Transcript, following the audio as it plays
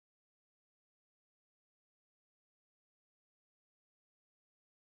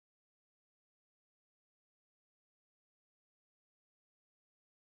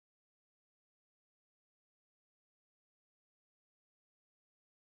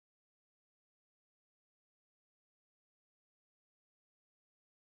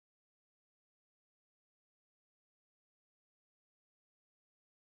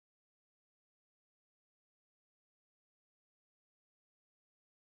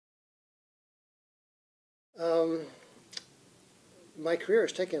Um, my career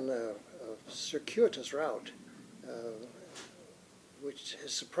has taken a circuitous route, which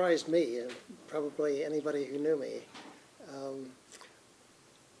has surprised me and probably anybody who knew me. Um,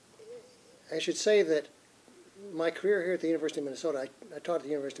 I should say that my career here at the University of Minnesota, I taught at the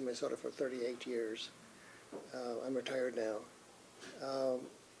University of Minnesota for 38 years. I'm retired now.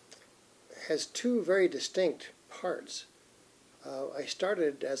 Has two very distinct parts. I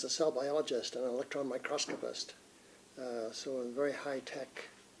started as a cell biologist and an electron microscopist, so in very high-tech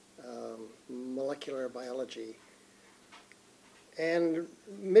molecular biology. And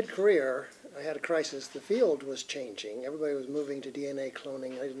mid-career, I had a crisis. The field was changing. Everybody was moving to DNA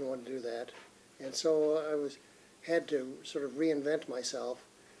cloning. I didn't want to do that. And so I had to sort of reinvent myself.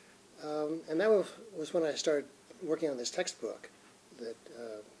 And that was when I started working on this textbook that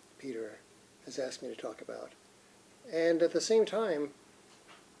Peter has asked me to talk about. And at the same time,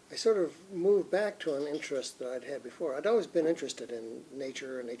 I sort of moved back to an interest that I'd had before. I'd always been interested in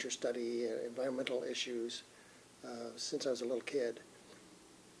nature, nature study, environmental issues since I was a little kid.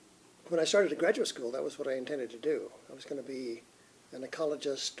 When I started at graduate school, that was what I intended to do. I was going to be an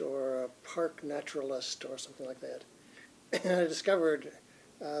ecologist or a park naturalist or something like that. And I discovered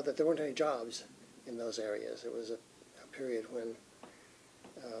that there weren't any jobs in those areas. It was a period when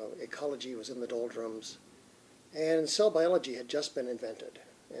ecology was in the doldrums, and cell biology had just been invented,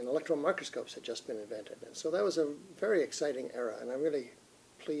 and electron microscopes had just been invented. And so that was a very exciting era, and I'm really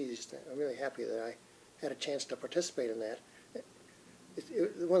pleased, I'm really happy that I had a chance to participate in that.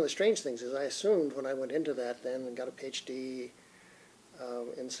 One of the strange things is I assumed when I went into that then and got a PhD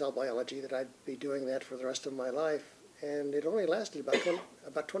in cell biology that I'd be doing that for the rest of my life, and it only lasted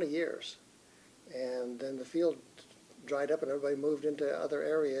about 20 years. And then the field dried up and everybody moved into other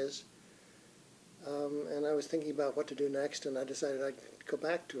areas. And I was thinking about what to do next, and I decided I'd go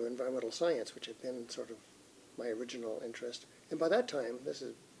back to environmental science, which had been sort of my original interest. And by that time, this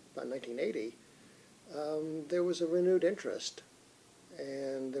is about 1980, there was a renewed interest,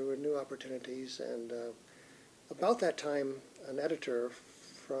 and there were new opportunities. And about that time, an editor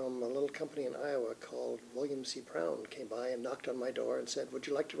from a little company in Iowa called William C. Brown came by and knocked on my door and said, "Would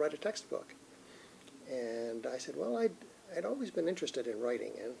you like to write a textbook?" And I said, well, I'd always been interested in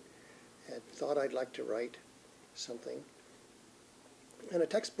writing and had thought I'd like to write something. And a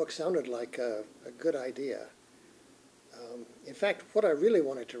textbook sounded like a good idea. In fact, what I really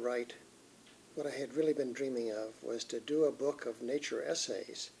wanted to write, what I had really been dreaming of, was to do a book of nature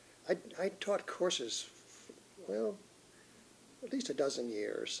essays. I taught courses, well, at least a dozen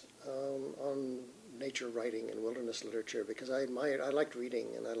years on nature writing and wilderness literature because I liked reading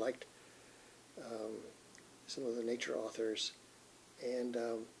and I liked some of the nature authors. And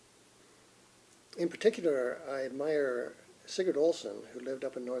in particular, I admire Sigurd Olson, who lived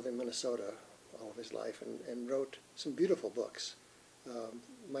up in northern Minnesota all of his life and wrote some beautiful books.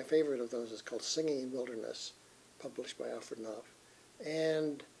 My favorite of those is called Singing Wilderness, published by Alfred Knopf.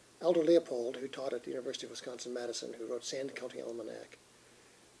 And Aldo Leopold, who taught at the University of Wisconsin-Madison, who wrote Sand County Almanac.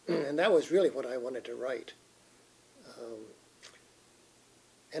 And that was really what I wanted to write.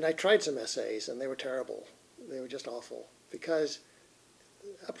 And I tried some essays, and they were terrible. They were just awful, because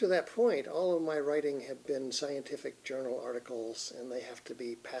up to that point, all of my writing had been scientific journal articles, and they have to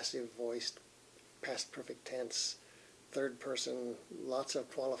be passive-voiced, past perfect tense, third person, lots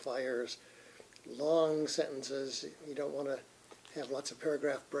of qualifiers, long sentences. You don't want to have lots of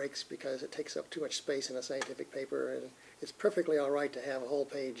paragraph breaks because it takes up too much space in a scientific paper, and it's perfectly all right to have a whole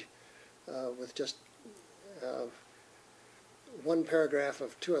page with just one paragraph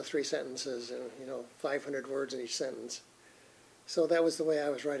of 2 or 3 sentences and 500 words in each sentence. So that was the way I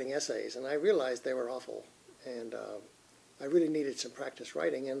was writing essays, and I realized they were awful, and I really needed some practice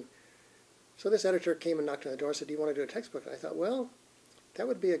writing. And so this editor came and knocked on the door and said, "Do you want to do a textbook?" And I thought, well, that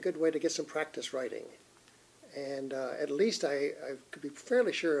would be a good way to get some practice writing, and at least I could be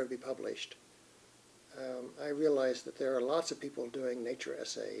fairly sure it would be published. I realized that there are lots of people doing nature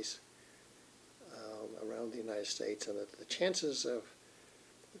essays around the United States, and that the chances of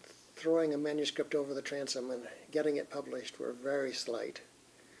throwing a manuscript over the transom and getting it published were very slight.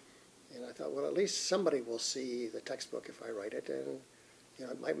 And I thought, well, at least somebody will see the textbook if I write it, and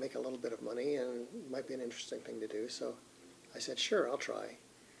it might make a little bit of money, and it might be an interesting thing to do. So I said, sure, I'll try.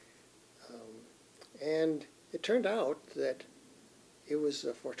 And it turned out that it was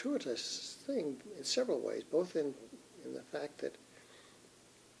a fortuitous thing in several ways, both in the fact that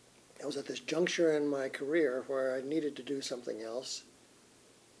I was at this juncture in my career where I needed to do something else.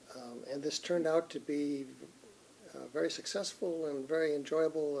 And this turned out to be very successful and very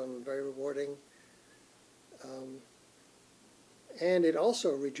enjoyable and very rewarding. And it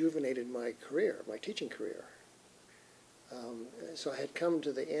also rejuvenated my career, my teaching career. So I had come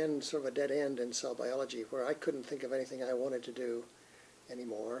to the end, sort of a dead end in cell biology, where I couldn't think of anything I wanted to do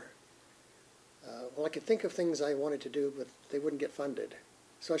anymore. Well, I could think of things I wanted to do, but they wouldn't get funded.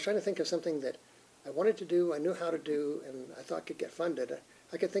 So I was trying to think of something that I wanted to do, I knew how to do, and I thought could get funded.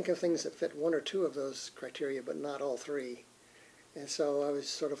 I could think of things that fit one or two of those criteria, but not all three. And so I was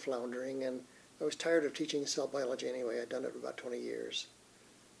sort of floundering, and I was tired of teaching cell biology anyway. I'd done it for about 20 years.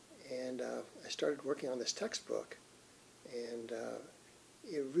 And I started working on this textbook, and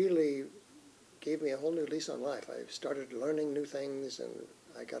it really gave me a whole new lease on life. I started learning new things, and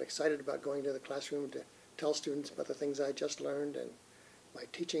I got excited about going to the classroom to tell students about the things I just learned, and my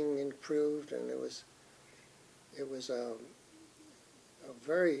teaching improved, and it was a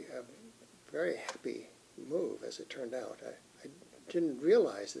very happy move, as it turned out. I didn't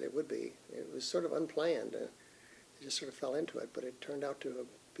realize that it would be. It was sort of unplanned. I just sort of fell into it, but it turned out to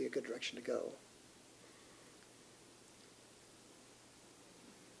be a good direction to go.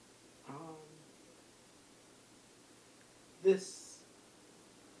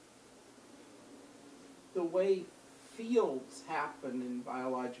 The way fields happen in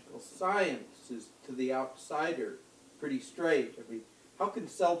biological science is, to the outsider, pretty strange. I mean, how can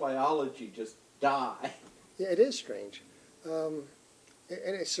cell biology just die? Yeah, it is strange. And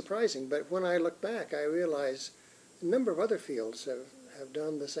it's surprising, but when I look back, I realize a number of other fields have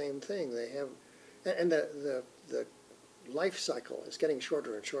done the same thing. They have, and the life cycle is getting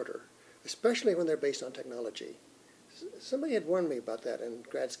shorter and shorter, especially when they're based on technology. Somebody had warned me about that in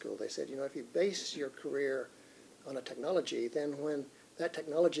grad school. They said, you know, if you base your career on a technology, then when that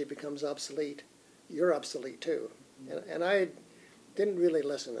technology becomes obsolete, you're obsolete too. And I didn't really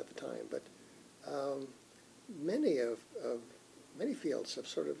listen at the time, but many fields have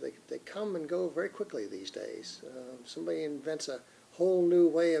sort of, they come and go very quickly these days. Somebody invents a whole new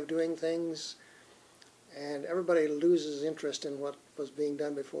way of doing things, and everybody loses interest in what was being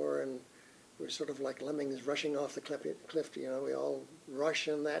done before, and we're sort of like lemmings rushing off the cliff. You know, we all rush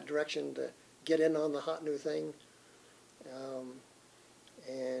in that direction to get in on the hot new thing.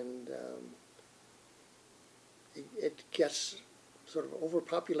 It gets sort of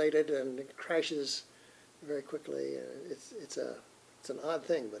overpopulated, and it crashes very quickly. It's an odd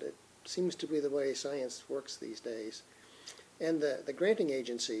thing, but it seems to be the way science works these days. And the granting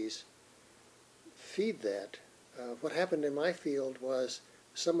agencies feed that. What happened in my field was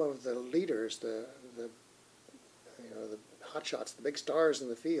some of the leaders, the hotshots, the big stars in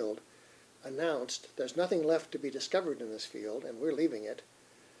the field, announced there's nothing left to be discovered in this field, and we're leaving it.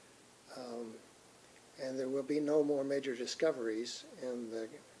 And there will be no more major discoveries. And the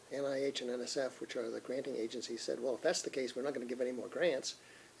NIH and NSF, which are the granting agencies, said, well, if that's the case, we're not going to give any more grants.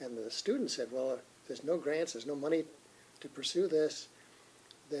 And the students said, well, if there's no grants, there's no money to pursue this,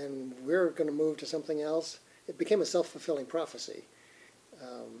 then we're going to move to something else. It became a self-fulfilling prophecy.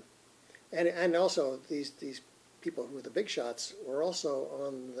 And also, these people who were the big shots were also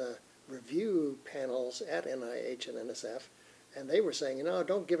on the review panels at NIH and NSF, and they were saying, you know,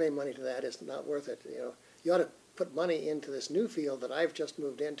 don't give any money to that, it's not worth it. You know, you ought to put money into this new field that I've just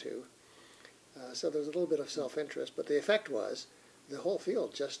moved into. So there was a little bit of self-interest, but the effect was the whole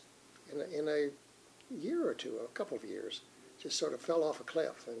field just, in a year or two, a couple of years, just sort of fell off a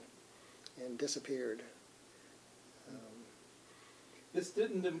cliff and disappeared. This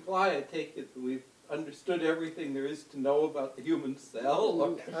didn't imply, I take it, that we've understood everything there is to know about the human cell,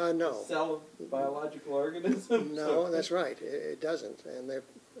 or no. the cell of the biological organism. No, that's right. It doesn't. And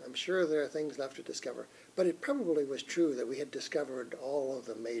I'm sure there are things left to discover. But it probably was true that we had discovered all of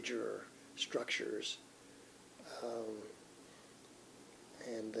the major structures,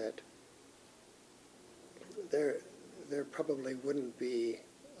 and that there probably wouldn't be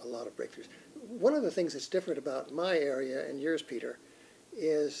a lot of breakthroughs. One of the things that's different about my area and yours, Peter,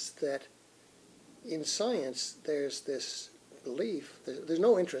 is that in science there's this belief, there's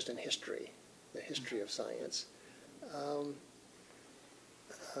no interest in history, the history of science.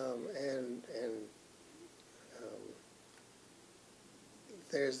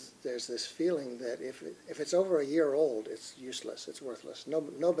 There's this feeling that if it's over a year old, it's useless, it's worthless.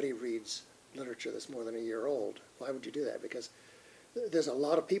 Nobody reads literature that's more than a year old. Why would you do that? Because there's a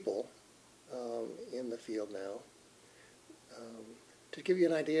lot of people in the field now. To give you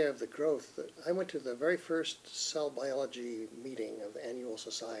an idea of the growth, I went to the very first cell biology meeting of the annual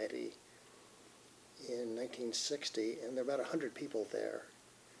society in 1960, and there were about 100 people there.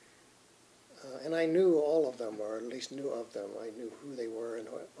 And I knew all of them, or at least knew of them. I knew who they were and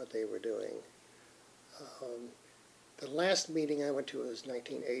what they were doing. The last meeting I went to was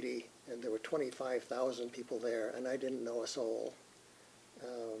 1980, and there were 25,000 people there, and I didn't know a soul.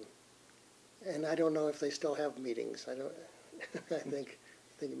 and I don't know if they still have meetings. I don't. I think,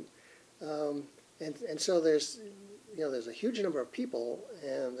 and so there's, there's a huge number of people,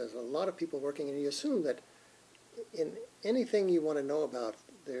 and there's a lot of people working, and you assume that in anything you want to know about,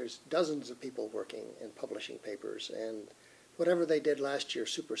 there's dozens of people working and publishing papers, and whatever they did last year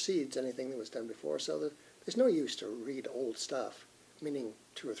supersedes anything that was done before. So there's no use to read old stuff, meaning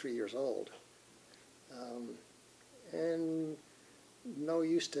 2 or 3 years old, and no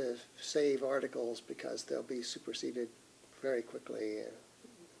use to save articles because they'll be superseded very quickly,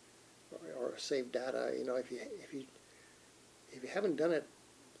 or save data. If you haven't done it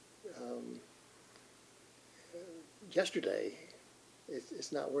yesterday,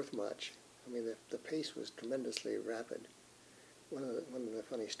 it's not worth much. I mean, the pace was tremendously rapid. One of the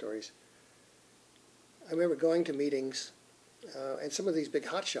funny stories, I remember going to meetings, and some of these big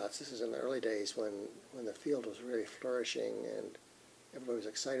hotshots. This is in the early days when the field was really flourishing and everybody was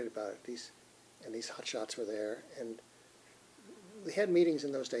excited about it. These hotshots were there, and we had meetings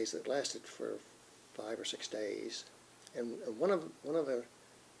in those days that lasted for 5 or 6 days. And one of the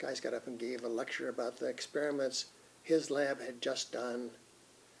guys got up and gave a lecture about the experiments his lab had just done.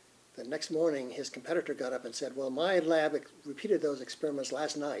 The next morning, his competitor got up and said, well, my lab repeated those experiments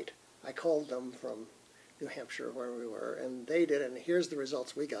last night. I called them from New Hampshire, where we were, and they did, and here's the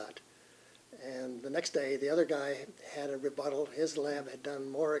results we got. And the next day, the other guy had a rebuttal. His lab had done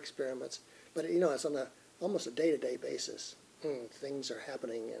more experiments. But, it's on almost a day-to-day basis. Things are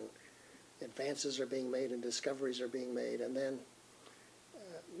happening, and advances are being made, and discoveries are being made. And then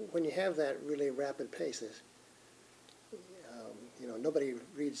when you have that really rapid pace, nobody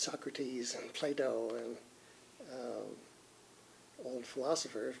reads Socrates and Plato and old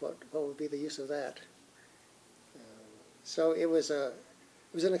philosophers. What would be the use of that? So it was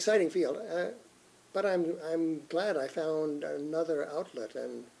an exciting field, but I'm glad I found another outlet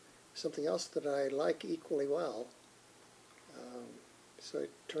and something else that I like equally well. So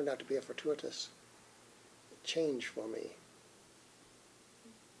it turned out to be a fortuitous change for me.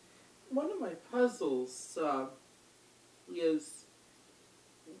 One of my puzzles is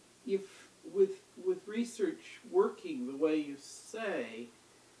if with research working the way you say,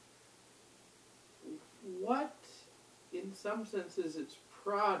 what in some sense is its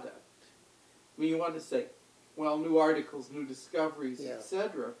product? I mean, you want to say, well, new articles, new discoveries, Yeah.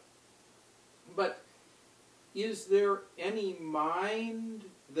 etc. But is there any mind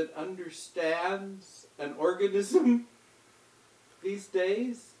that understands an organism these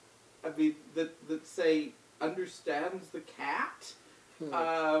days? I mean, that say understands the cat,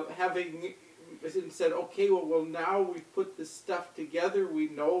 having said, okay, well now we've put this stuff together, we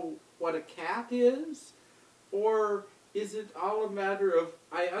know what a cat is? Or is it all a matter of,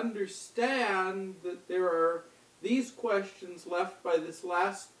 I understand that there are these questions left by this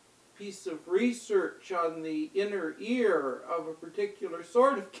last piece of research on the inner ear of a particular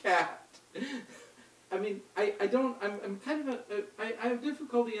sort of cat? I mean, I have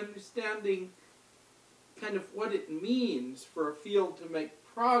difficulty understanding kind of what it means for a field to make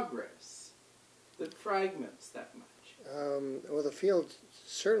progress that fragments that much. Well, the field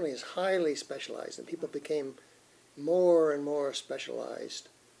certainly is highly specialized, and people became more and more specialized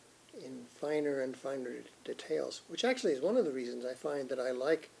in finer and finer details, which actually is one of the reasons I find that I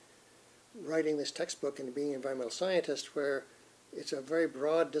like writing this textbook and being an environmental scientist, where it's a very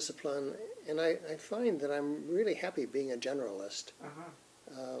broad discipline, and I find that I'm really happy being a generalist,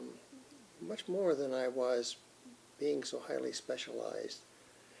 much more than I was being so highly specialized.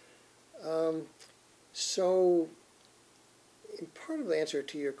 So part of the answer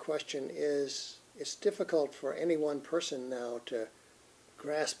to your question is it's difficult for any one person now to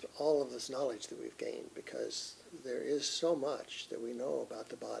grasp all of this knowledge that we've gained, because there is so much that we know about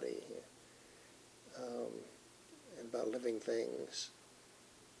the body and about living things.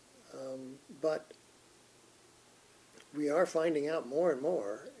 But we are finding out more and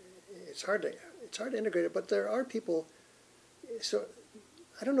more. It's hard to integrate it, but there are people. So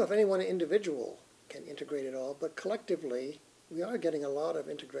I don't know if any one individual can integrate it all, but collectively we are getting a lot of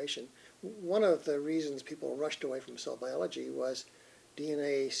integration. One of the reasons people rushed away from cell biology was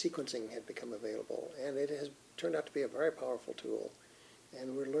DNA sequencing had become available, and it has turned out to be a very powerful tool.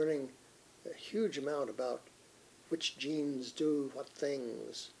 And we're learning a huge amount about which genes do what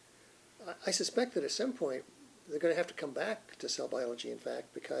things. I suspect that at some point they're going to have to come back to cell biology, in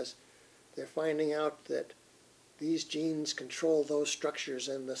fact, because they're finding out that these genes control those structures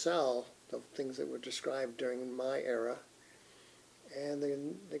in the cell, the things that were described during my era, and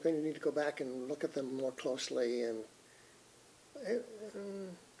they're going to need to go back and look at them more closely. And I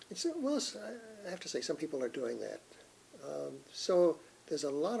have to say, some people are doing that. So there's a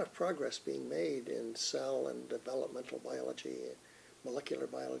lot of progress being made in cell and developmental biology, molecular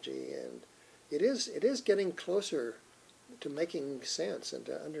biology, and it is getting closer to making sense and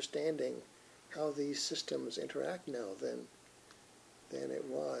to understanding how these systems interact now than it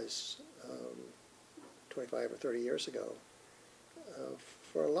was 25 or 30 years ago.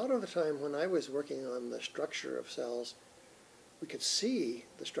 For a lot of the time when I was working on the structure of cells, we could see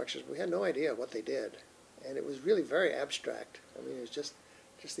the structures, but we had no idea what they did. And it was really very abstract. I mean, it was just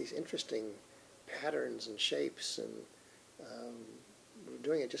these interesting patterns and shapes, and we were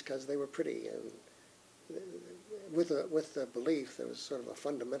doing it just because they were pretty. And with the belief, there was sort of a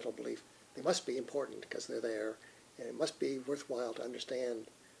fundamental belief, they must be important because they're there, and it must be worthwhile to understand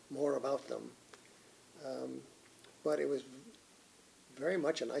more about them. But it was very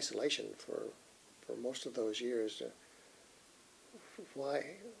much in isolation for most of those years. Why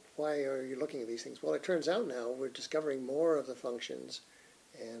are you looking at these things? Well, it turns out now we're discovering more of the functions,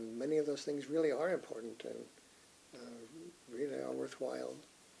 and many of those things really are important and really are worthwhile.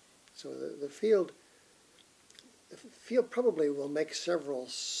 So the field probably will make several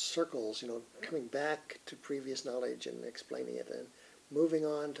circles, coming back to previous knowledge and explaining it, and moving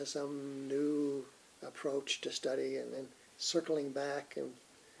on to some new approach to study, and then circling back and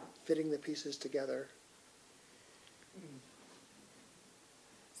fitting the pieces together.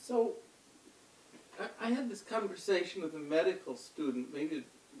 So, I had this conversation with a medical student, maybe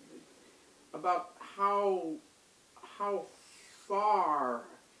about how far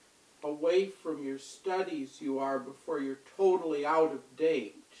away from your studies you are before you're totally out of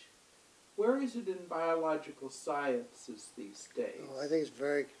date. Where is it in biological sciences these days? Oh, I think it's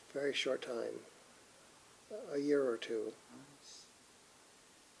very, very short time, a year or two.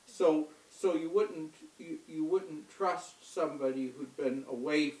 So you wouldn't trust somebody who'd been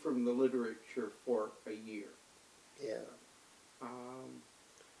away from the literature for a year. Yeah.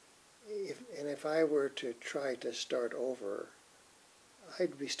 If I were to try to start over,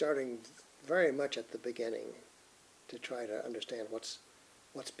 I'd be starting very much at the beginning to try to understand what's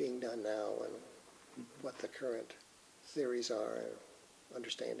being done now and what the current theories are and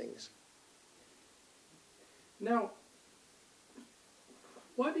understandings. Now,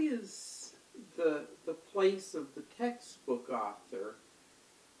 what is the place of the textbook author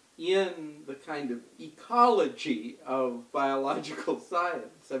in the kind of ecology of biological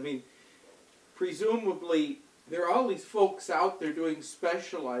science? I mean, presumably there are all these folks out there doing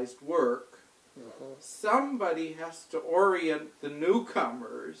specialized work. Somebody has to orient the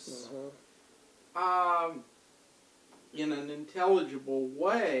newcomers in an intelligible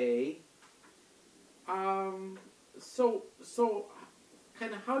way. So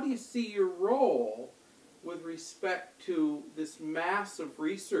kind of how do you see your role with respect to this massive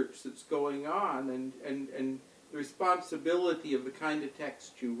research that's going on, and the responsibility of the kind of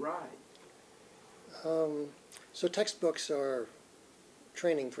text you write? So textbooks are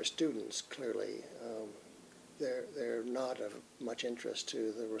training for students, clearly. They're not of much interest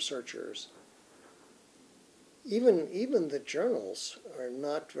to the researchers. Even the journals are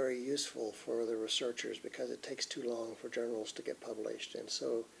not very useful for the researchers because it takes too long for journals to get published. And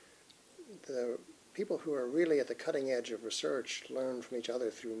so the people who are really at the cutting edge of research learn from each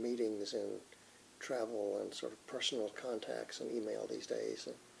other through meetings and travel and sort of personal contacts and email these days.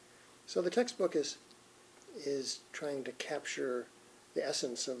 And so the textbook is trying to capture the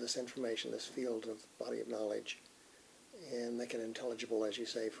essence of this information, this field of body of knowledge, and make it intelligible, as you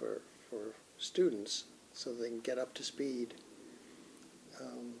say, for students, so they can get up to speed.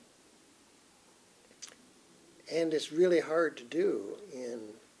 And it's really hard to do in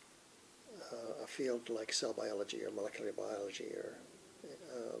a field like cell biology or molecular biology,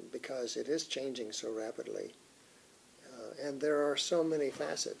 because it is changing so rapidly. And there are so many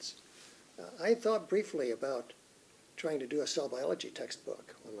facets. I thought briefly about trying to do a cell biology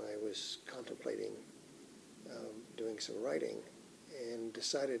textbook when I was contemplating doing some writing, and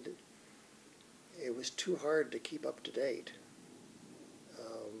decided it was too hard to keep up to date.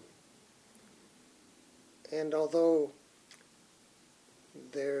 And although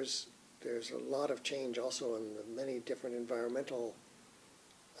there's a lot of change also in the many different environmental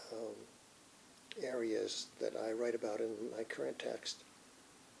areas that I write about in my current text,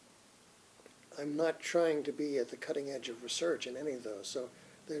 I'm not trying to be at the cutting edge of research in any of those. So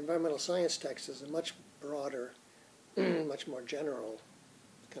the environmental science text is a much broader, much more general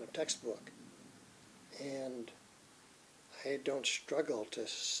kind of textbook. And I don't struggle to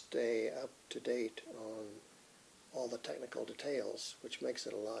stay up to date on all the technical details, which makes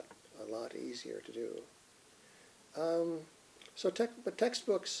it a lot easier to do. But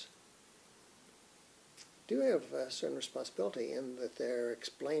textbooks do have a certain responsibility in that they're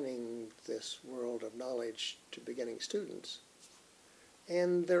explaining this world of knowledge to beginning students.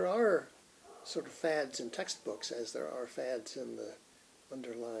 And there are sort of fads in textbooks as there are fads in the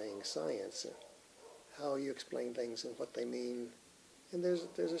underlying science, how you explain things and what they mean. And there's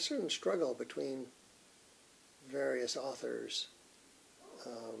a certain struggle between various authors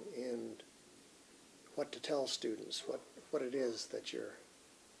in what to tell students, what it is that you're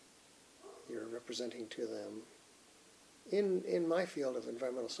representing to them. In my field of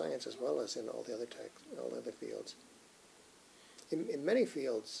environmental science, as well as in all the other fields, in many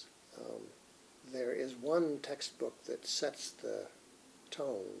fields, there is one textbook that sets the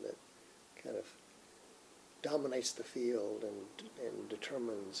tone, that kind of dominates the field and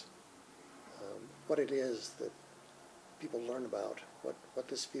determines what it is that people learn about, what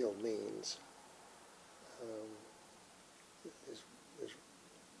this field means.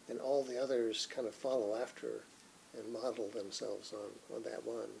 And all the others kind of follow after and model themselves on that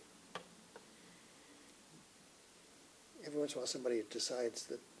one. Every once in a while somebody decides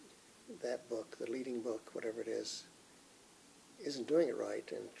that that book, the leading book, whatever it is, isn't doing it right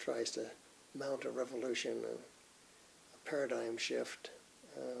and tries to mount a revolution, a paradigm shift.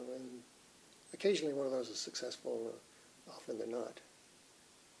 And occasionally one of those is successful, often they're not.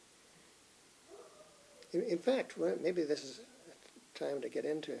 In fact, maybe this is time to get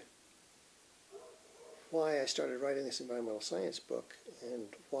into why I started writing this environmental science book and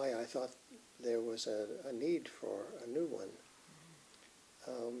why I thought there was a need for a new one.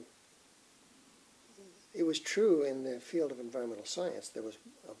 It was true in the field of environmental science. There was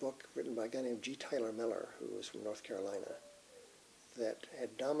a book written by a guy named G. Tyler Miller, who was from North Carolina, that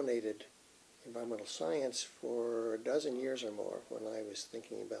had dominated environmental science for a dozen years or more when I was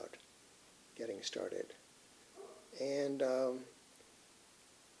thinking about getting started. And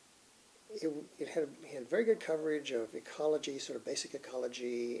it had very good coverage of ecology, sort of basic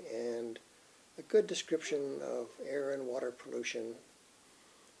ecology, and a good description of air and water pollution.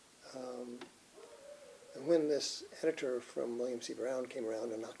 And when this editor from William C. Brown came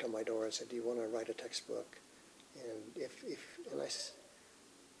around and knocked on my door and said, "Do you want to write a textbook?" And I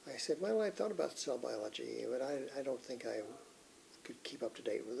said, "Well, I thought about cell biology, but I don't think I could keep up to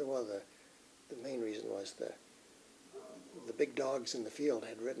date with it." Well, the main reason was the big dogs in the field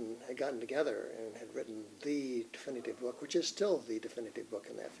had gotten together and had written the definitive book, which is still the definitive book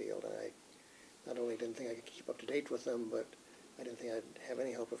in that field. And I not only didn't think I could keep up to date with them, but I didn't think I'd have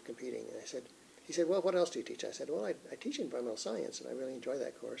any hope of competing. And he said, "Well, what else do you teach?" I said, "Well, I teach environmental science, and I really enjoy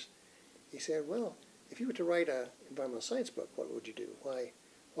that course." He said, "Well, if you were to write an environmental science book, what would you do?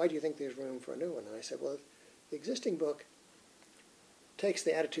 Why do you think there's room for a new one?" And I said, "Well, the existing book takes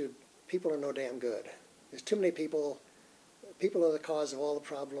the attitude, people are no damn good. There's too many people. People are the cause of all the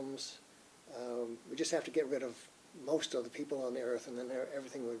problems. We just have to get rid of most of the people on the earth, and then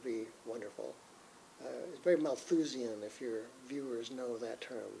everything would be wonderful." It's very Malthusian, if your viewers know that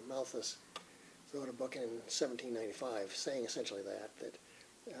term. Malthus wrote a book in 1795 saying essentially that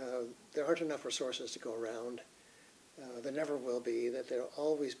there aren't enough resources to go around. There never will be, that there will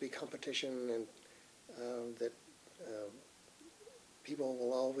always be competition, and that people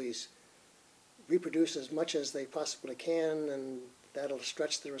will always reproduce as much as they possibly can, and that'll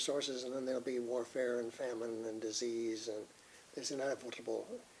stretch the resources, and then there'll be warfare and famine and disease, and it's inevitable.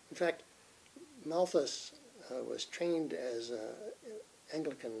 In fact, Malthus was trained as an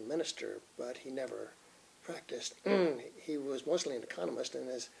Anglican minister, but he never practiced. He was mostly an economist and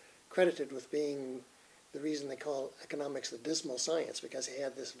is credited with being the reason they call economics the dismal science, because he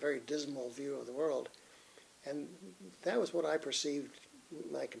had this very dismal view of the world. And that was what I perceived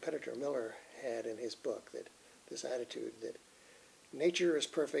my competitor Miller had in his book, that this attitude that nature is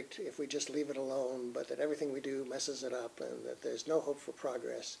perfect if we just leave it alone, but that everything we do messes it up, and that there's no hope for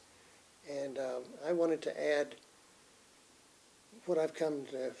progress. And I wanted to add what I've come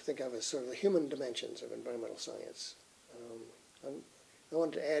to think of as sort of the human dimensions of environmental science. I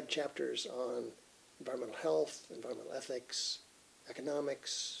wanted to add chapters on environmental health, environmental ethics,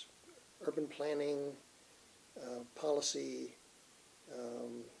 economics, urban planning, policy,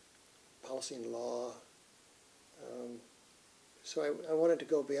 policy and law. So I wanted to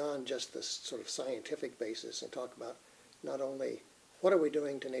go beyond just this sort of scientific basis and talk about not only what are we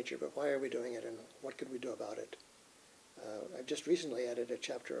doing to nature, but why are we doing it and what could we do about it. I've just recently added a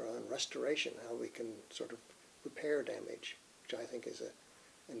chapter on restoration, how we can sort of repair damage, which I think is an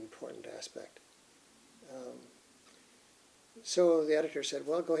important aspect. So the editor said,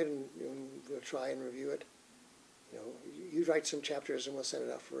 "Well, go ahead and we'll try and review it. You write some chapters and we'll send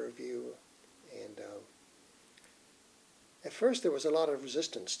it out for review." And at first there was a lot of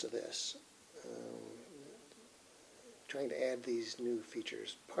resistance to this. trying to add these new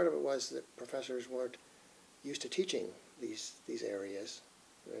features. Part of it was that professors weren't used to teaching these areas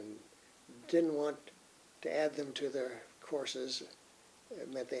and didn't want to add them to their courses.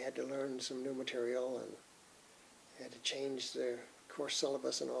 It meant they had to learn some new material and had to change their course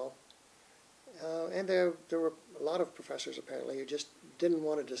syllabus and all. And there were a lot of professors apparently who just didn't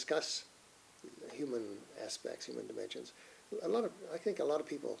want to discuss human aspects, human dimensions. I think a lot of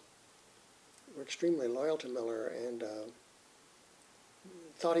people were extremely loyal to Miller and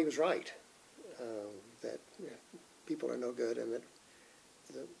thought he was right, that people are no good, and that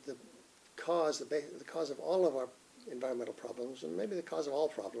the cause of all of our environmental problems, and maybe the cause of all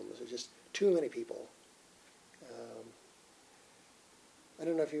problems, is just too many people. I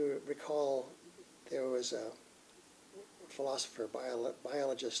don't know if you recall, there was a philosopher,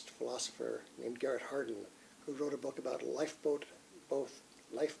 biologist philosopher named Garrett Hardin, who wrote a book about lifeboat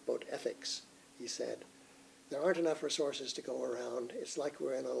ethics. He said, there aren't enough resources to go around. It's like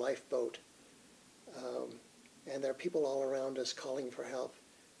we're in a lifeboat, and there are people all around us calling for help.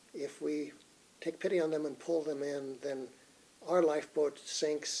 If we take pity on them and pull them in, then our lifeboat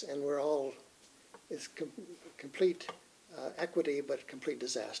sinks, and it's complete equity, but complete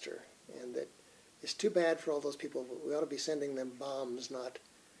disaster. And that it's too bad for all those people. We ought to be sending them bombs, not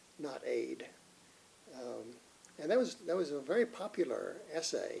aid. And that was a very popular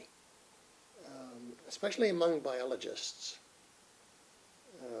essay, especially among biologists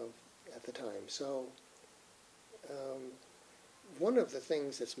at the time. So one of the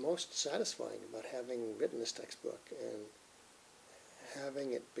things that's most satisfying about having written this textbook and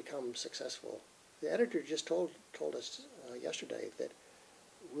having it become successful, the editor just told us yesterday that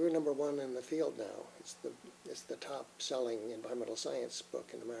we're #1 in the field now. It's the top-selling environmental science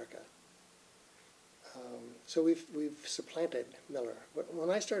book in America. So we've supplanted Miller. When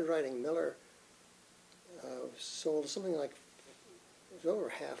I started writing, Miller sold something like, it was over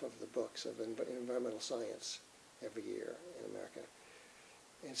half of the books of environmental science every year in America.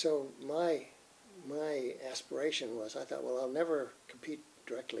 And so my aspiration was, I thought, well, I'll never compete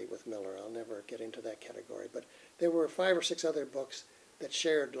directly with Miller. I'll never get into that category. But there were 5 or 6 other books that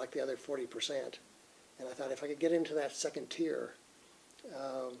shared like the other 40%. And I thought if I could get into that second tier,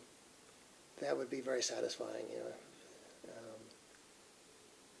 that would be very satisfying.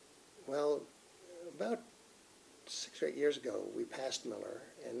 Well, about 6 or 8 years ago, we passed Miller,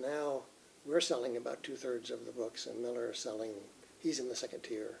 and now we're selling about 2/3 of the books, and Miller is selling. He's in the second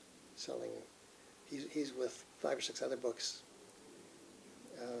tier, selling. He's with 5 or 6 other books,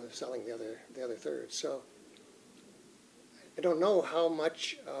 selling the other third. So I don't know how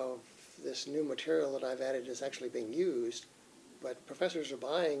much of this new material that I've added is actually being used, but professors are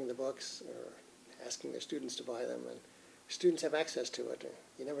buying the books or asking their students to buy them, and students have access to it.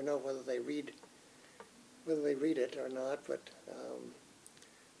 You never know whether they read it or not, but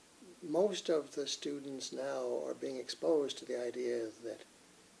most of the students now are being exposed to the idea that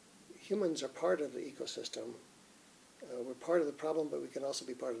humans are part of the ecosystem. We're part of the problem, but we can also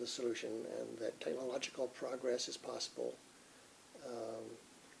be part of the solution, and that technological progress is possible,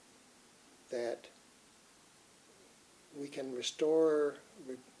 that we can restore,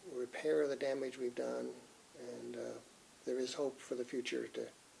 repair the damage we've done, and there is hope for the future to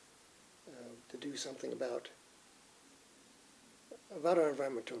do something about our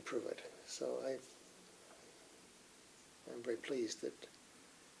environment to improve it. So I'm very pleased that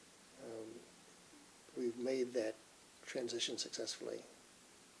we've made that transition successfully.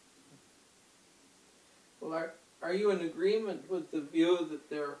 Well, are you in agreement with the view that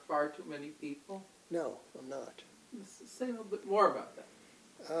there are far too many people? No, I'm not. Say a little bit more about that.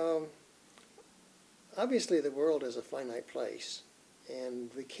 Obviously, the world is a finite place,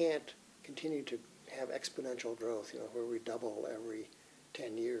 and we can't continue to have exponential growth, where we double every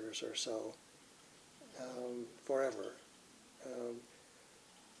 10 years or so, forever.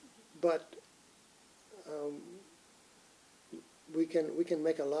 But we can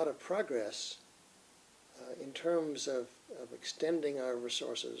make a lot of progress in terms of extending our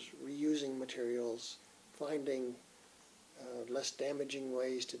resources, reusing materials, finding less damaging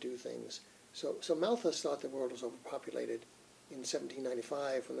ways to do things. So Malthus thought the world was overpopulated in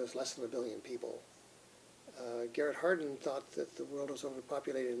 1795 when there was less than 1 billion people. Garrett Hardin thought that the world was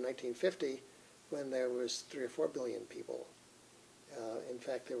overpopulated in 1950 when there was 3 or 4 billion people. In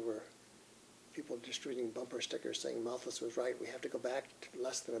fact, there were people distributing bumper stickers saying Malthus was right, we have to go back to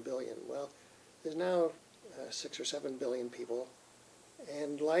less than 1 billion. Well, there's now 6 or 7 billion people,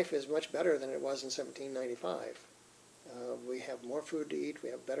 and life is much better than it was in 1795. We have more food to eat, we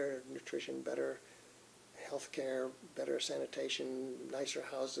have better nutrition, better health care, better sanitation, nicer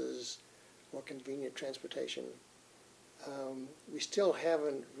houses, more convenient transportation. we still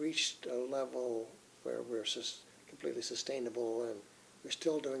haven't reached a level where we're completely sustainable, and we're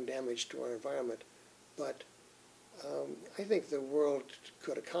still doing damage to our environment. But I think the world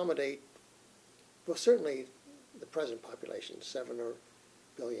could accommodate, well, certainly the present population, 7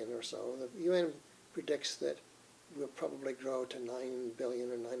 billion or so. The UN predicts that we'll probably grow to 9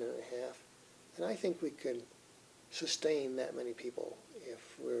 billion or 9.5. And I think we could sustain that many people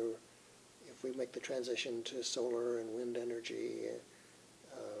if we make the transition to solar and wind energy,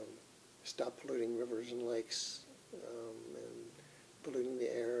 stop polluting rivers and lakes, and polluting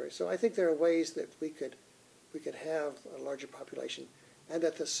the air. So I think there are ways that we could have a larger population, and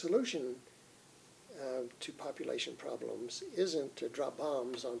that the solution to population problems isn't to drop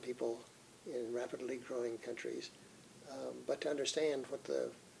bombs on people in rapidly growing countries, but to understand what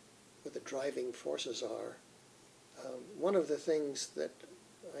the driving forces are. One of the things that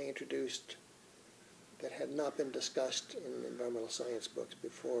I introduced that had not been discussed in environmental science books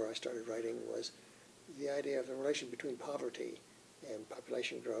before I started writing was the idea of the relation between poverty and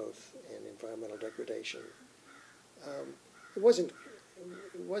population growth and environmental degradation. It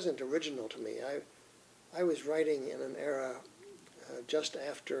wasn't original to me. I was writing in an era just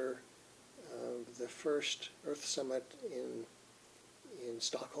after the first Earth Summit in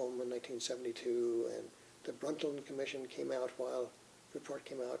Stockholm in 1972, and the Brundtland Commission came out report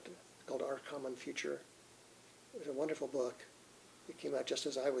came out called Our Common Future. It was a wonderful book. It came out just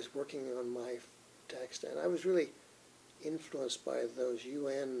as I was working on my text, and I was really influenced by those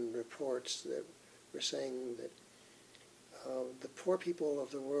UN reports that were saying that the poor people of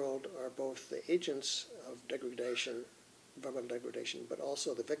the world are both the agents of degradation, environmental degradation, but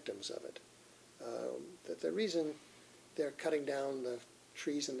also the victims of it. That the reason they're cutting down the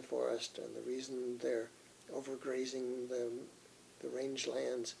trees in the forest and the reason they're overgrazing the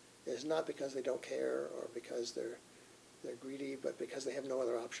rangelands is not because they don't care or because they're greedy, but because they have no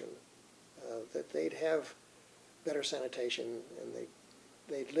other option. That they'd have better sanitation and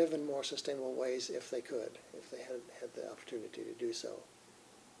they'd live in more sustainable ways if they could, if they had the opportunity to do so.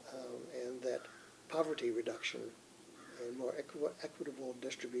 And that poverty reduction and more equitable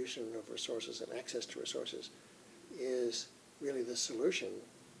distribution of resources and access to resources is really the solution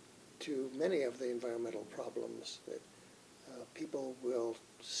to many of the environmental problems. That people will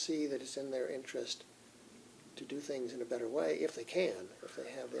see that it's in their interest to do things in a better way if they can, if they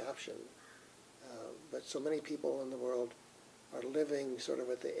have the option. But so many people in the world are living sort of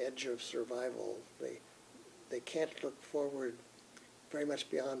at the edge of survival. They can't look forward very much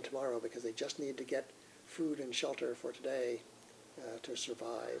beyond tomorrow because they just need to get food and shelter for today to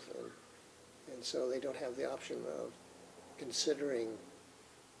survive. And so they don't have the option of considering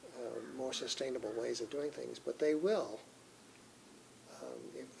more sustainable ways of doing things. But they will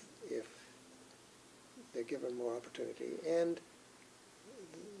if they're given more opportunity. And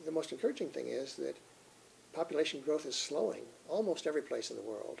the most encouraging thing is that population growth is slowing almost every place in the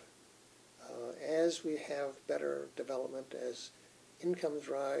world. As we have better development, as incomes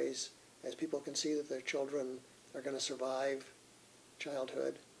rise, as people can see that their children are going to survive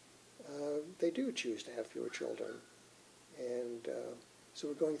childhood, they do choose to have fewer children. And so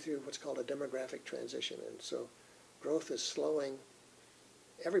we're going through what's called a demographic transition. And so growth is slowing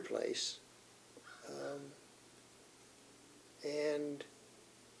every place. And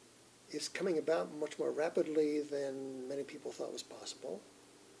it's coming about much more rapidly than many people thought was possible.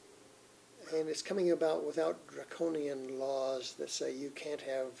 And it's coming about without draconian laws that say you can't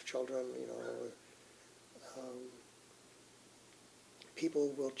have children,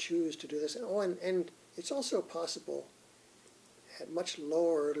 people will choose to do this. Oh, and it's also possible at much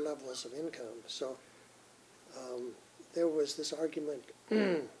lower levels of income. So there was this argument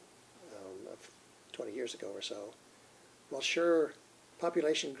of 20 years ago or so. Well, sure,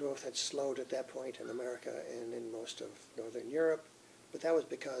 population growth had slowed at that point in America and in most of Northern Europe, but that was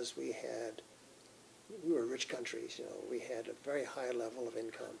because we were rich countries. We had a very high level of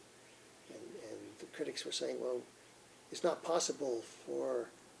income, and the critics were saying, well, it's not possible for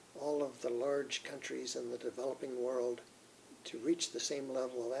all of the large countries in the developing world to reach the same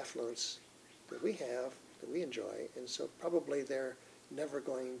level of affluence that we have, that we enjoy, and so probably they're never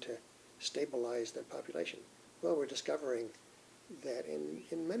going to stabilize their population. Well, we're discovering that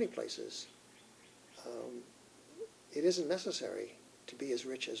in many places it isn't necessary to be as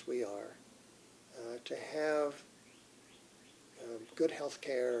rich as we are, to have good health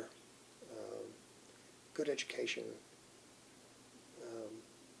care, good education,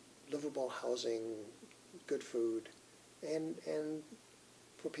 livable housing, good food, and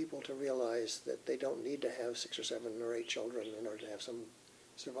for people to realize that they don't need to have 6 or 7 or 8 children in order to have some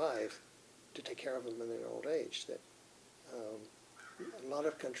survive, to take care of them in their old age. That A lot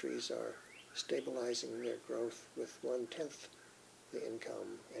of countries are stabilizing their growth with 1/10 the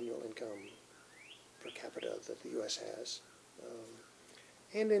annual income per capita that the U.S. has.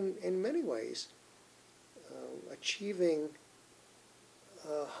 And in many ways, achieving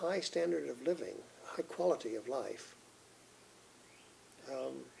a high standard of living, high quality of life,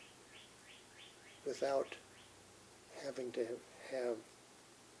 without having to have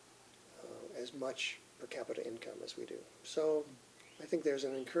as much per capita income as we do. So I think there's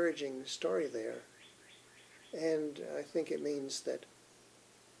an encouraging story there, and I think it means that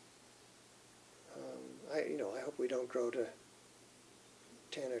I hope we don't grow to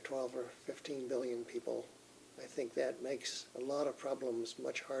 10 or 12 or 15 billion people. I think that makes a lot of problems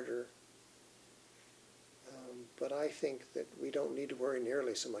much harder. But I think that we don't need to worry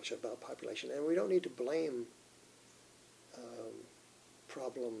nearly so much about population, and we don't need to blame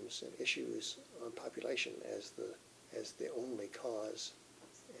problems and issues on population as the only cause,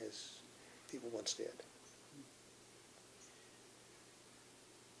 as people once did.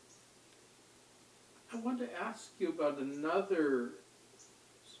 I want to ask you about another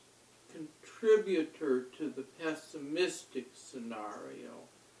contributor to the pessimistic scenario,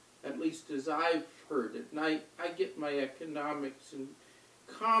 at least as I've heard it. And I get my economics in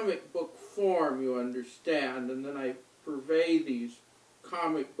comic book form, you understand, and then I purvey these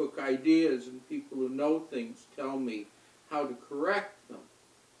comic book ideas, and people who know things tell me how to correct them.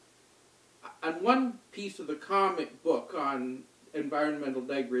 And one piece of the comic book on environmental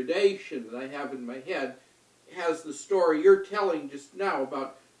degradation that I have in my head has the story you're telling just now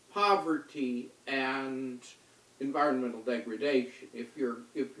about poverty and environmental degradation. If you're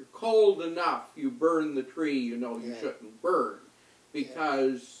cold enough, you burn the tree you know you shouldn't burn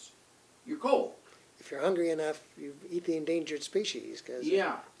because you're cold. If you're hungry enough, you eat the endangered species, because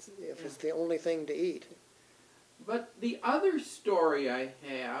if it's the only thing to eat. But the other story I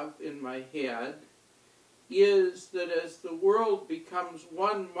have in my head is that as the world becomes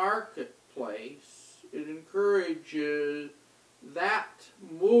one marketplace, it encourages, that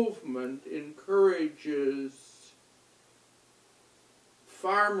movement encourages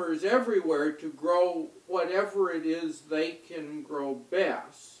farmers everywhere to grow whatever it is they can grow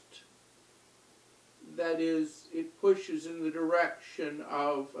best. That is, it pushes in the direction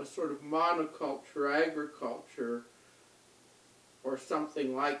of a sort of monoculture agriculture or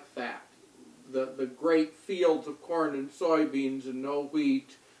something like that. The great fields of corn and soybeans and no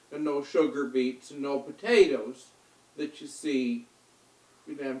wheat and no sugar beets and no potatoes that you see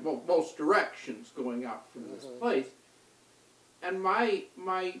in most directions going up from this place. And my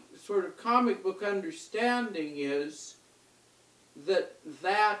sort of comic book understanding is that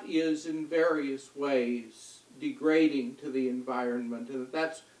that is in various ways degrading to the environment, and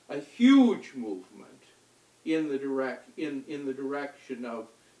that's a huge movement in the direction of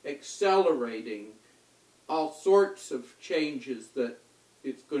accelerating all sorts of changes that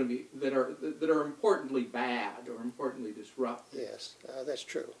it's going to be that are importantly bad or importantly disruptive. Yes, that's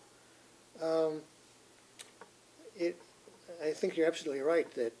true. I think you're absolutely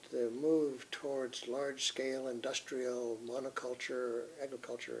right that the move towards large-scale industrial monoculture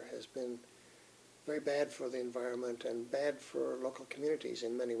agriculture has been very bad for the environment and bad for local communities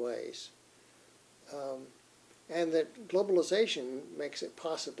in many ways. And that globalization makes it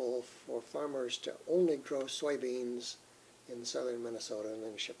possible for farmers to only grow soybeans in southern Minnesota and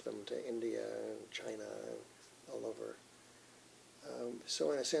then ship them to India and China and all over.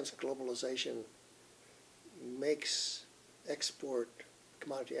 So in a sense, globalization makes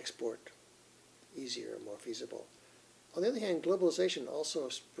commodity export easier, more feasible. On the other hand, globalization also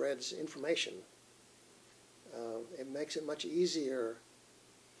spreads information. It makes it much easier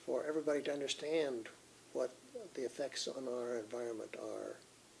for everybody to understand what the effects on our environment are,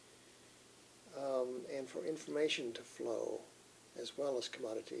 and for information to flow as well as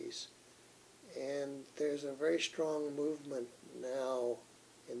commodities. And there's a very strong movement now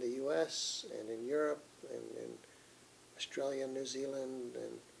in the U.S. and in Europe and in Australia, New Zealand,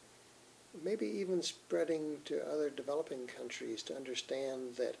 and maybe even spreading to other developing countries to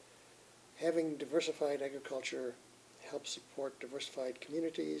understand that having diversified agriculture helps support diversified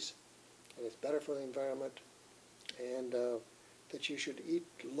communities, and it's better for the environment, and that you should eat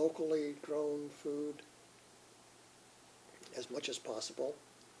locally grown food as much as possible.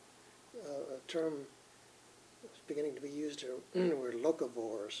 A term is beginning to be used here, we're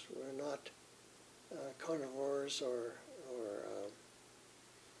locavores. We're not carnivores or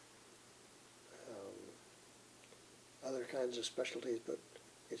other kinds of specialties, but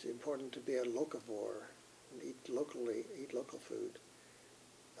it's important to be a locavore and eat locally, eat local food.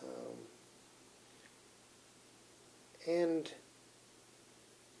 And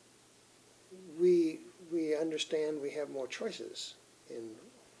we understand we have more choices in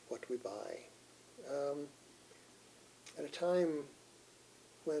what we buy. At a time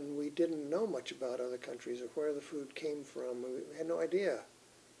when we didn't know much about other countries or where the food came from, we had no idea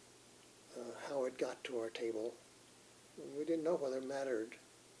how it got to our table. We didn't know whether it mattered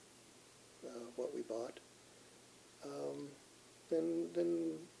what we bought.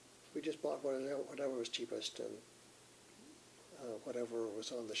 Then we just bought whatever was cheapest and whatever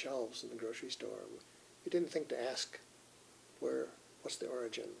was on the shelves in the grocery store. We didn't think to ask what's the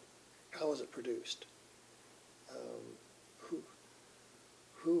origin, how is it produced,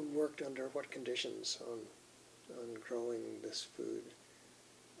 who worked under what conditions on growing this food.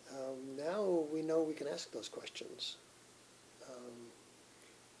 Now we know we can ask those questions.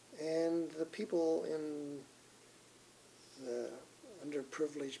 And the people in the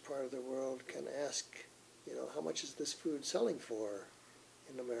underprivileged part of the world can ask, how much is this food selling for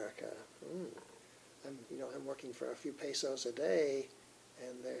in America? I'm working for a few pesos a day,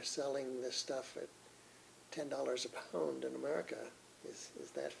 and they're selling this stuff at $10 a pound in America.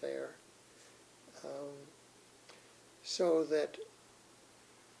 Is that fair? So that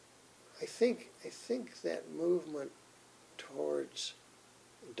I think that movement towards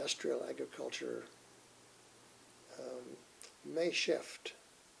industrial agriculture may shift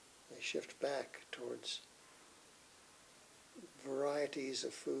back towards varieties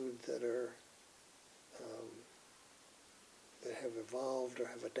of food that have evolved or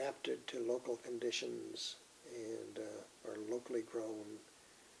have adapted to local conditions and are locally grown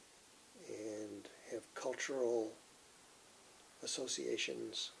and have cultural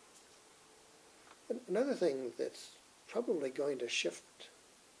associations. Another thing that's probably going to shift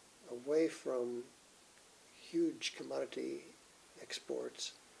away from huge commodity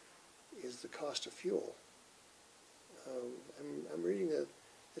exports is the cost of fuel. I'm reading that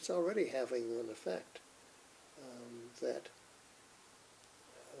it's already having an effect, that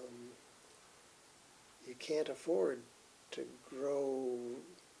you can't afford to grow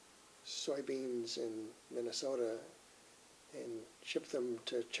soybeans in Minnesota and ship them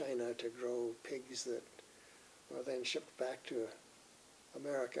to China to grow pigs that are then shipped back to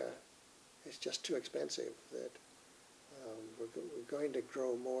America. It's just too expensive. That we're going to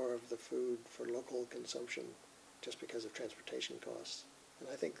grow more of the food for local consumption just because of transportation costs. And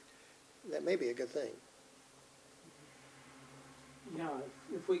I think that may be a good thing. Yeah,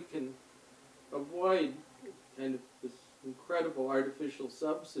 if we can avoid kind of this incredible artificial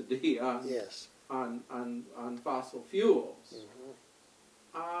subsidy on Yes. on fossil fuels.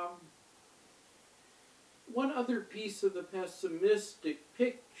 Mm-hmm. One other piece of the pessimistic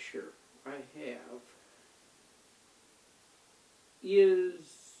picture I have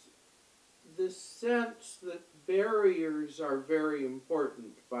is the sense that barriers are very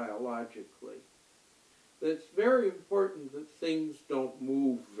important biologically. That it's very important that things don't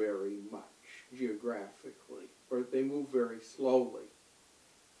move very much geographically, or they move very slowly.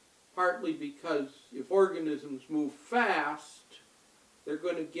 Partly because if organisms move fast, they're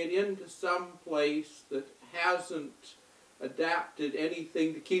going to get into some place that hasn't adapted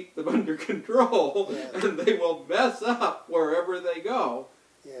anything to keep them under control, Yeah. and they will mess up wherever they go.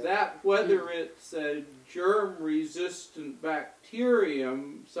 Yeah. That, whether it's a germ-resistant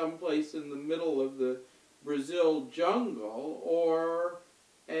bacterium someplace in the middle of the Brazil jungle, or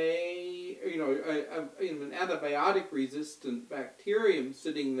an antibiotic-resistant bacterium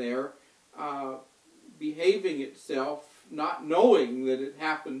sitting there behaving itself, not knowing that it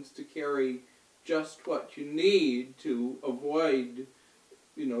happens to carry just what you need to avoid,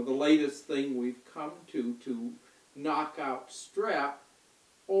 the latest thing we've come to knock out strep,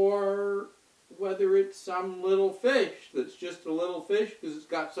 or whether it's some little fish that's just a little fish because it's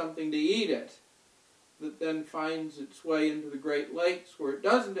got something to eat it, that then finds its way into the Great Lakes where it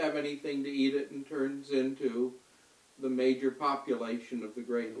doesn't have anything to eat it and turns into the major population of the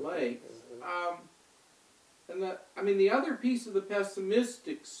Great Lakes. And the other piece of the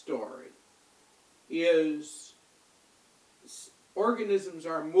pessimistic story is organisms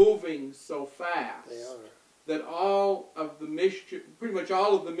are moving so fast. They are. That all of the mischief, pretty much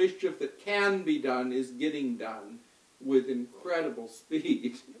all of the mischief that can be done is getting done with incredible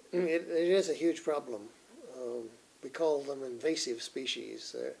speed. It is a huge problem. We call them invasive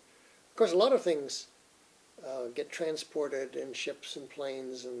species. Of course, a lot of things get transported in ships and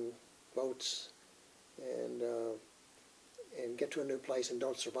planes and boats and get to a new place and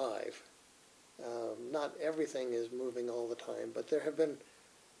don't survive. Not everything is moving all the time, but there have been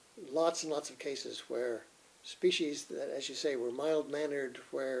lots and lots of cases where species that, as you say, were mild-mannered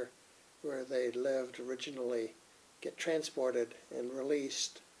where they lived originally get transported and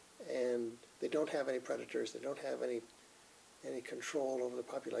released, and they don't have any predators, they don't have any control over the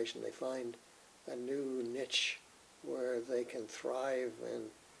population. They find a new niche where they can thrive and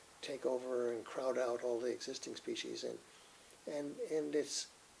take over and crowd out all the existing species, and it's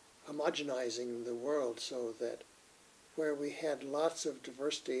homogenizing the world so that where we had lots of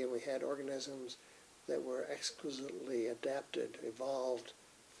diversity and we had organisms that were exquisitely adapted, evolved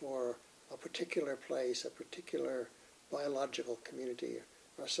for a particular place, a particular biological community,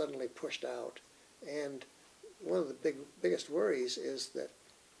 are suddenly pushed out. And one of the biggest worries is that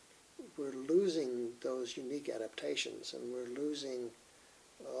we're losing those unique adaptations, and we're losing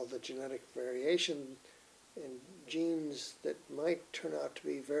all the genetic variation and genes that might turn out to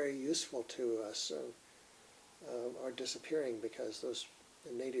be very useful to us are disappearing because those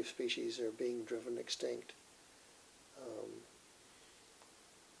native species are being driven extinct.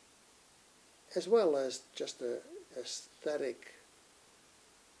 As well as just the aesthetic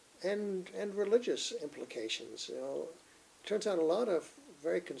and religious implications. You know, it turns out a lot of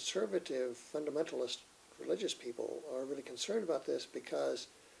very conservative, fundamentalist religious people are really concerned about this because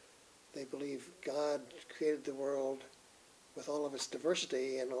they believe God created the world with all of its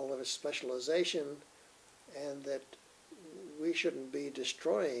diversity and all of its specialization, and that we shouldn't be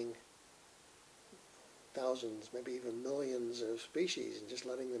destroying thousands, maybe even millions of species and just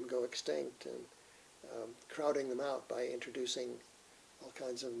letting them go extinct and crowding them out by introducing all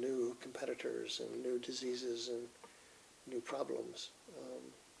kinds of new competitors and new diseases and new problems.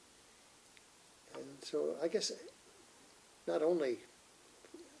 And so I guess not only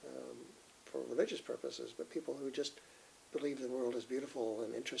for religious purposes, but people who just believe the world is beautiful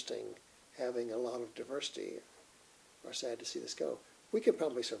and interesting, having a lot of diversity, are sad to see this go. We could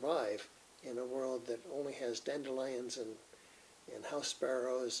probably survive in a world that only has dandelions and house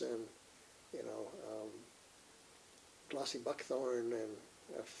sparrows and, you know, glossy buckthorn and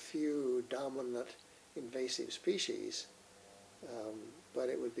a few dominant invasive species, but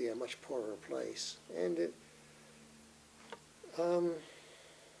it would be a much poorer place. And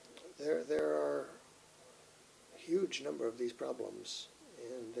there are a huge number of these problems,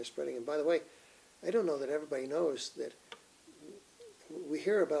 and they're spreading. And by the way, I don't know that everybody knows that we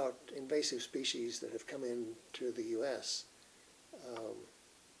hear about invasive species that have come into the U.S.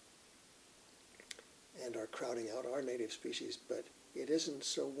 And are crowding out our native species, but it isn't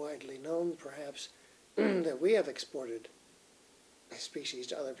so widely known, perhaps, that we have exported species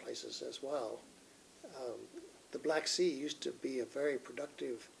to other places as well. The Black Sea used to be a very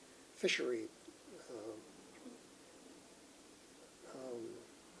productive fishery.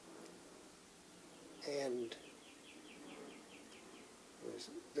 And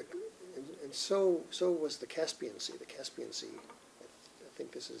so was the Caspian Sea. The Caspian Sea, I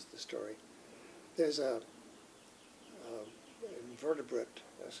think this is the story. There's a invertebrate,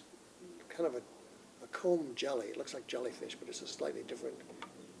 kind of a comb jelly. It looks like jellyfish, but it's a slightly different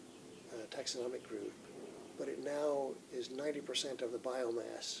taxonomic group. But it now is 90% of the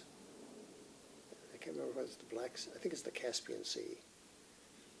biomass. I can't remember whether it's the Black Sea. I think it's the Caspian Sea.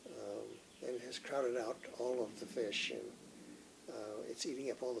 And it has crowded out all of the fish, and it's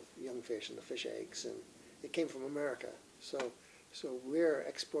eating up all the young fish and the fish eggs. And it came from America. So we're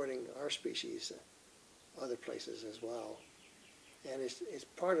exporting our species other places as well. And it's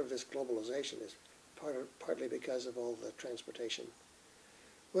part of this globalization. It's partly because of all the transportation.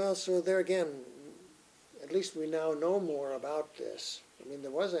 Well, so there again, at least we now know more about this. I mean,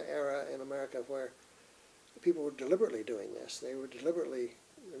 there was an era in America where people were deliberately doing this. They were deliberately,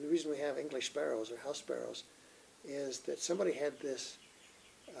 and the reason we have English sparrows or house sparrows is that somebody had this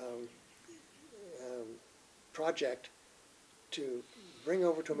project to bring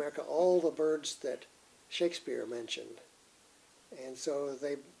over to America all the birds that Shakespeare mentioned. And so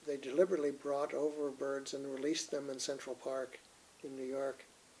they deliberately brought over birds and released them in Central Park in New York.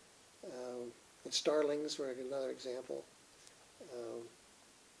 And starlings were another example.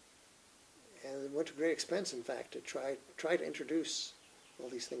 And it went to great expense, in fact, to try to introduce all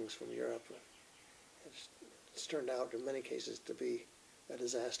these things from Europe. It's turned out in many cases to be a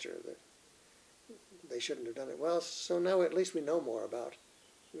disaster, that they shouldn't have done it. Well, so now at least we know more about.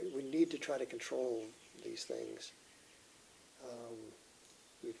 We need to try to control these things.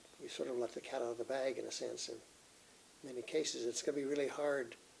 We sort of let the cat out of the bag, in a sense. In many cases, it's going to be really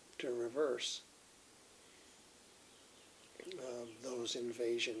hard to reverse those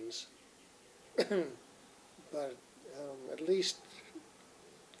invasions. But at least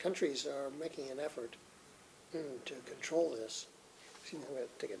countries are making an effort to control this. Excuse me, I'm going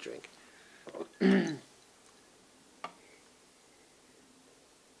to take a drink.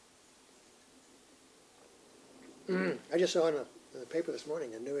 I just saw in the paper this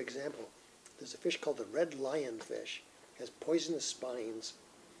morning a new example. There's a fish called the red lionfish. It has poisonous spines.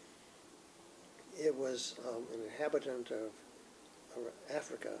 It was an inhabitant of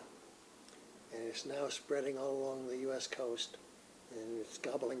Africa, and it's now spreading all along the U.S. coast, and it's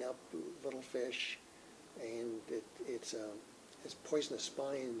gobbling up little fish, and it's poisonous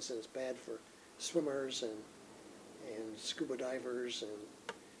spines, and it's bad for swimmers and scuba divers, and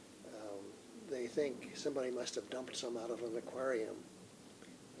they think somebody must have dumped some out of an aquarium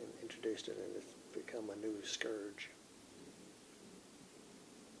and introduced it, and it's become a new scourge.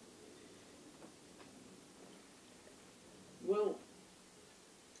 Well,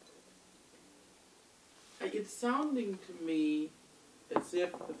 it's sounding to me as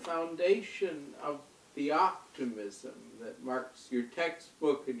if the foundation of the optimism that marks your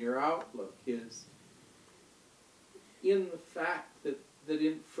textbook and your outlook is in the fact that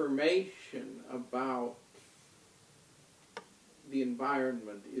information about the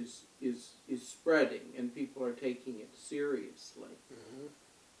environment is spreading and people are taking it seriously. Mm-hmm.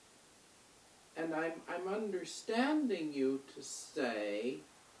 And I'm understanding you to say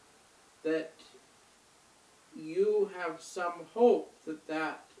that you have some hope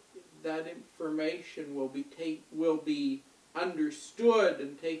that information will be understood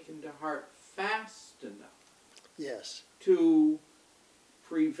and taken to heart fast enough. Yes. To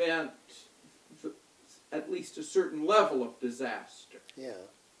prevent at least a certain level of disaster. Yeah.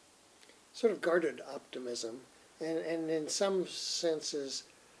 Sort of guarded optimism, and in some senses,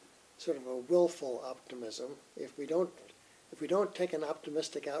 sort of a willful optimism. If we don't take an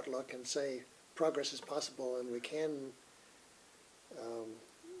optimistic outlook and say progress is possible and we can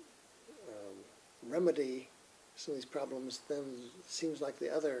remedy some of these problems, then it seems like the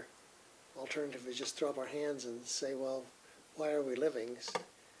other alternative is just throw up our hands and say, well, why are we living?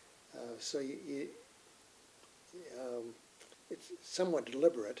 So it's somewhat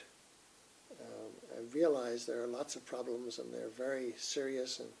deliberate. I realize there are lots of problems and they're very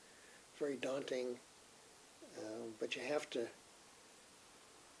serious and very daunting, but you have to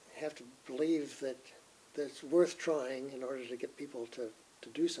believe that it's worth trying in order to get people to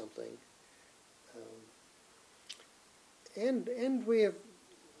do something. And we have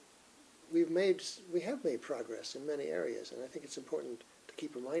made progress in many areas, and I think it's important to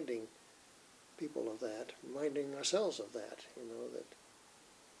keep reminding people of that, reminding ourselves of that. You know that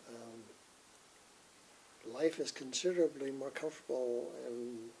life is considerably more comfortable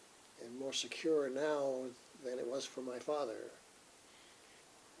and more secure now than it was for my father,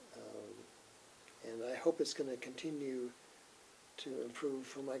 and I hope it's going to continue to improve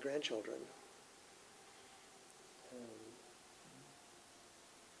for my grandchildren.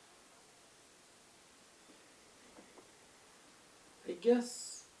 I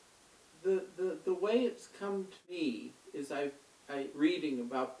guess the way it's come to me is I reading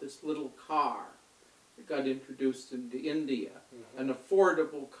about this little car that got introduced into India, Mm-hmm. an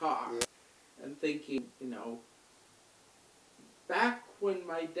affordable car, Yeah. and thinking, back when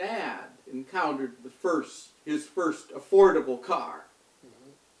my dad encountered his first affordable car,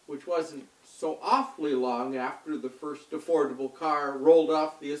 Mm-hmm. which wasn't so awfully long after the first affordable car rolled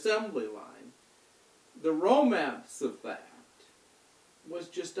off the assembly line, the romance of that was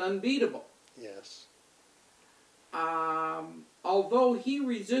just unbeatable. Yes. Although he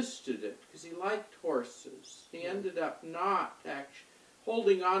resisted it because he liked horses, he ended up not actually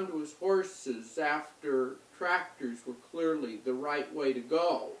holding on to his horses after tractors were clearly the right way to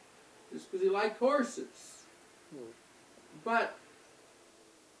go, just because he liked horses. But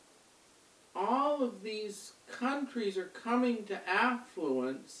all of these countries are coming to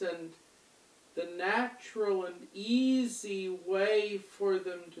affluence, and the natural and easy way for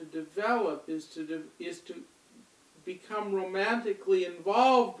them to develop is to become romantically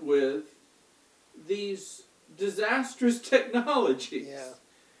involved with these disastrous technologies. Yeah.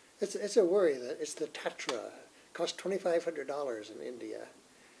 It's a worry that it's the Tatra. It costs $2,500 in India.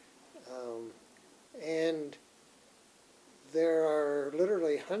 And there are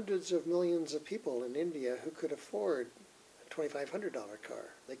literally hundreds of millions of people in India who could afford a $2,500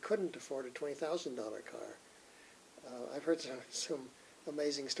 car. They couldn't afford a $20,000 car. I've heard some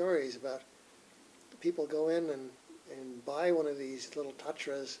amazing stories about people go in and buy one of these little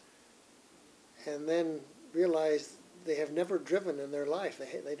Tatras and then realize they have never driven in their life.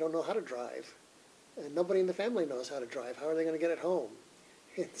 They don't know how to drive. And nobody in the family knows how to drive. How are they going to get it home?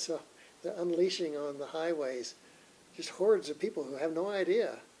 And so they're unleashing on the highways just hordes of people who have no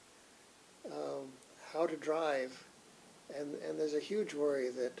idea how to drive. And there's a huge worry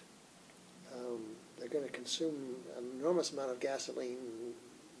that they're going to consume an enormous amount of gasoline,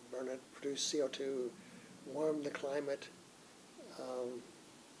 burn it, produce CO2, warm the climate. Um,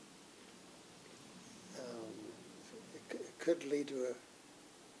 it could lead to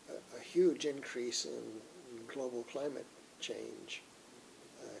a huge increase in global climate change.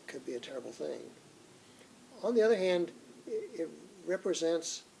 It could be a terrible thing. On the other hand, it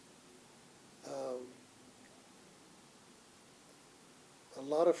represents a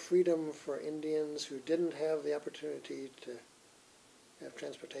lot of freedom for Indians who didn't have the opportunity to have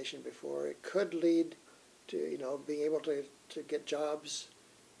transportation before. It could lead to, being able to get jobs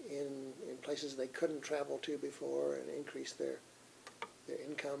in places they couldn't travel to before and increase their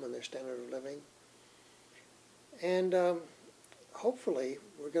income and their standard of living. And hopefully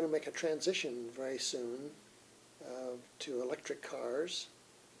we're going to make a transition very soon to electric cars.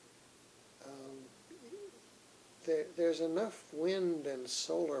 There's enough wind and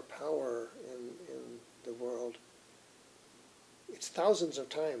solar power in the world. It's thousands of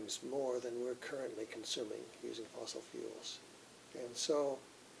times more than we're currently consuming using fossil fuels. And so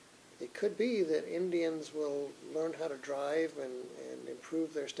it could be that Indians will learn how to drive and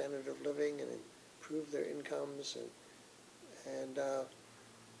improve their standard of living and improve their incomes, and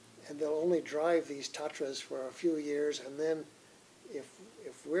they'll only drive these Tatras for a few years, and then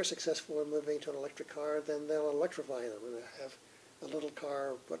if we're successful in moving to an electric car, then they'll electrify them and have a little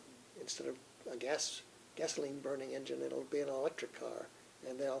car, but instead of a gasoline burning engine, it'll be an electric car,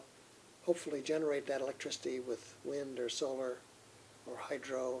 and they'll hopefully generate that electricity with wind or solar or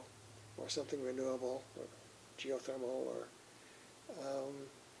hydro or something renewable or geothermal,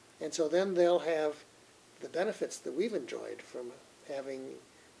 and so then they'll have the benefits that we've enjoyed from having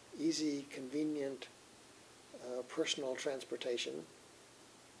easy, convenient, personal transportation,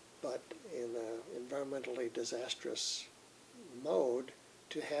 but in an environmentally disastrous mode,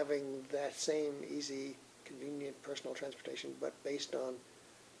 to having that same easy, convenient personal transportation, but based on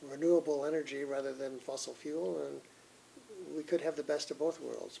renewable energy rather than fossil fuel, and we could have the best of both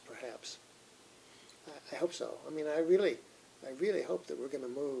worlds, perhaps. I hope so. I mean, I really hope that we're going to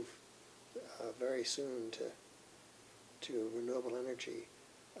move very soon to renewable energy.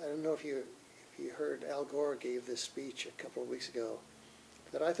 I don't know if you heard Al Gore gave this speech a couple of weeks ago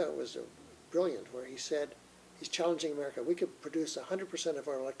that I thought was brilliant, where he said he's challenging America. We could produce 100% of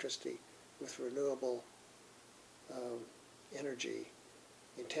our electricity with renewable energy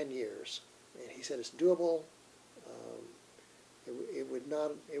in 10 years. And he said it's doable.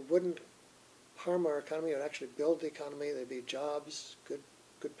 It wouldn't harm our economy. It would actually build the economy. There'd be jobs, good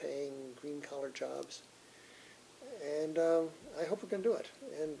paying, green collar jobs. And I hope we can do it.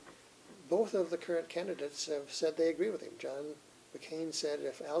 And both of the current candidates have said they agree with him. John McCain said,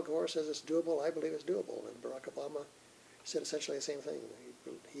 if Al Gore says it's doable, I believe it's doable. And Barack Obama said essentially the same thing.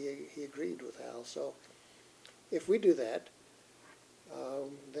 He agreed with Al. So if we do that,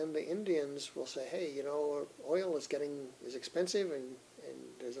 then the Indians will say, hey, oil is expensive, and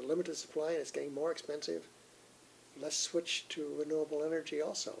there's a limited supply, and it's getting more expensive. Let's switch to renewable energy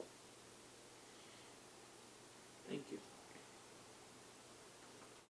also.